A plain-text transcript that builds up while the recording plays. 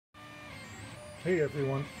Hey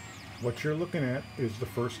everyone, what you're looking at is the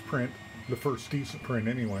first print, the first decent print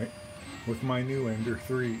anyway, with my new Ender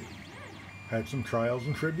 3. Had some trials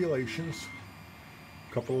and tribulations,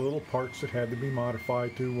 a couple of little parts that had to be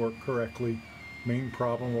modified to work correctly. Main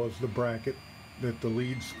problem was the bracket that the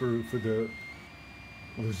lead screw for the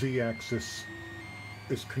Z-axis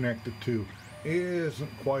is connected to isn't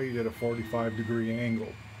quite at a 45-degree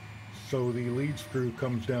angle. So the lead screw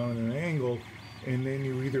comes down at an angle, and then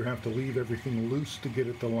you either have to leave everything loose to get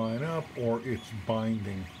it to line up, or it's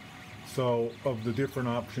binding. So of the different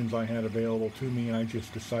options I had available to me, I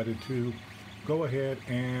just decided to go ahead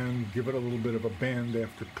and give it a little bit of a bend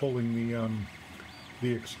after pulling the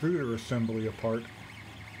extruder assembly apart,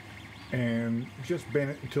 and just bend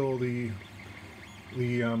it until the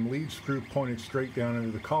lead screw pointed straight down into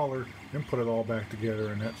the collar, and put it all back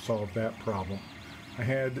together, and that solved that problem. I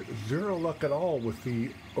had zero luck at all with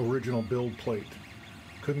the original build plate.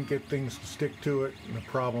 Couldn't get things to stick to it, and the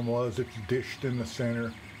problem was it's dished in the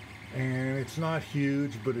center, and it's not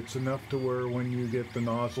huge, but it's enough to where when you get the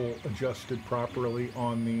nozzle adjusted properly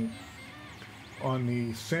on the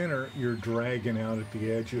center, you're dragging out at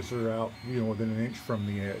the edges, or out, within an inch from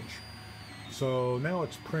the edge. So now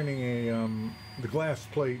it's printing the glass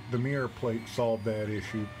plate, the mirror plate solved that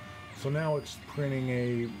issue. So now it's printing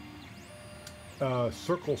a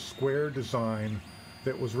circle square design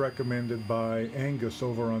that was recommended by Angus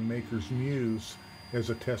over on Maker's Muse as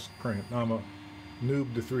a test print. I'm a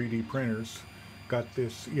noob to 3D printers. Got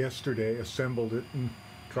this yesterday, assembled it, and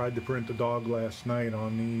tried to print the dog last night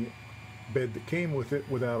on the bed that came with it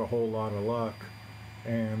without a whole lot of luck,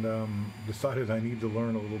 and decided I need to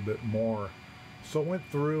learn a little bit more. So went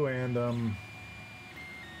through and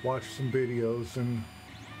watched some videos, and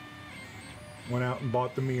went out and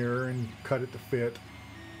bought the mirror and cut it to fit,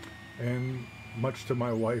 and much to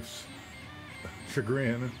my wife's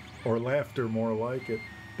chagrin, or laughter more like it,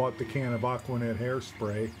 bought the can of Aqua Net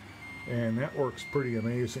hairspray, and that works pretty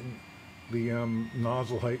amazing. The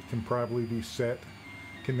nozzle height can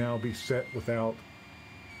now be set without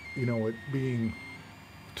it being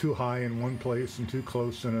too high in one place and too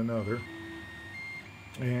close in another.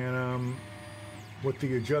 And with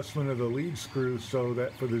the adjustment of the lead screw, so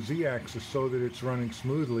that for the Z-axis, so that it's running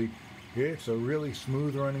smoothly, it's a really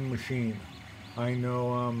smooth running machine. I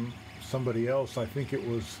know somebody else, I think it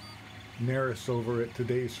was Neris over at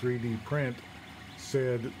Today's 3D Print,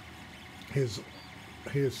 said his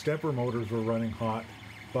stepper motors were running hot,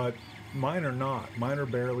 but mine are not. Mine are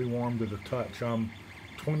barely warm to the touch. I'm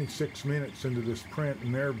 26 minutes into this print,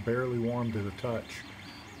 and they're barely warm to the touch.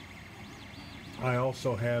 I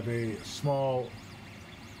also have a small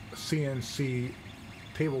CNC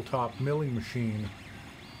tabletop milling machine,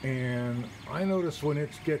 and I notice when it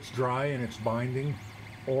gets dry and it's binding,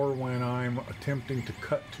 or when I'm attempting to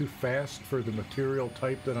cut too fast for the material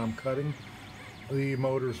type that I'm cutting, the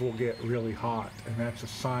motors will get really hot, and that's a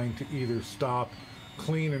sign to either stop,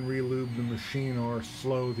 clean and re-lube the machine, or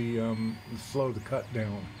slow the cut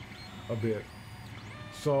down a bit.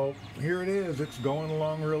 So here it is. It's going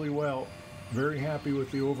along really well. Very happy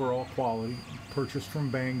with the overall quality. Purchased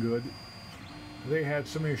from Banggood. They had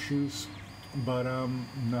some issues, but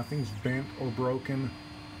nothing's bent or broken,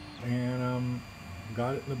 and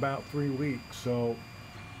got it in about 3 weeks. So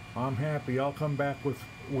I'm happy. I'll come back with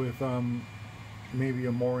maybe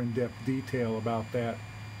a more in-depth detail about that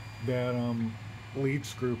lead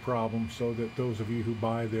screw problem, so that those of you who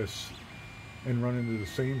buy this and run into the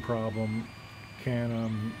same problem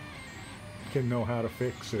can know how to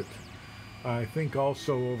fix it. I think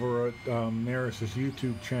also over at Neris's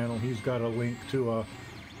YouTube channel, he's got a link to a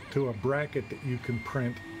bracket that you can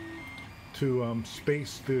print to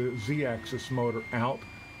space the Z-axis motor out,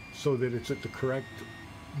 so that it's at the correct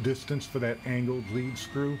distance for that angled lead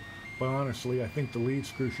screw. But honestly, I think the lead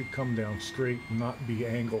screw should come down straight and not be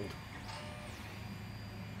angled.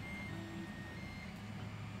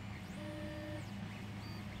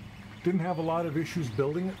 Didn't have a lot of issues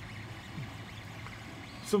building it.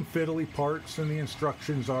 Some fiddly parts, and the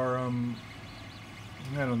instructions are, I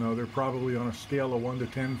don't know, they're probably on a scale of 1 to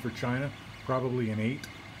 10 for China, probably an 8.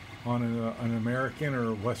 On an American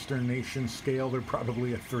or Western nation scale, they're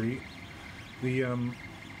probably a 3. The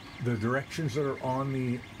directions that are on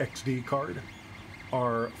the XD card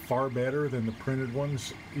are far better than the printed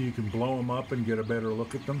ones. You can blow them up and get a better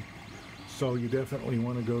look at them. So you definitely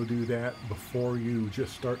want to go do that before you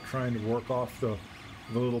just start trying to work off the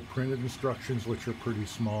little printed instructions, which are pretty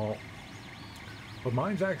small. But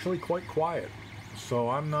mine's actually quite quiet, so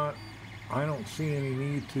I don't see any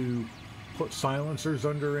need to put silencers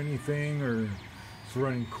under anything, or it's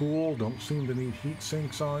running cool. Don't seem to need heat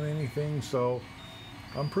sinks on anything, so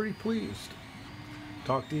I'm pretty pleased.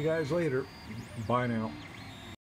 Talk to you guys later. Bye now.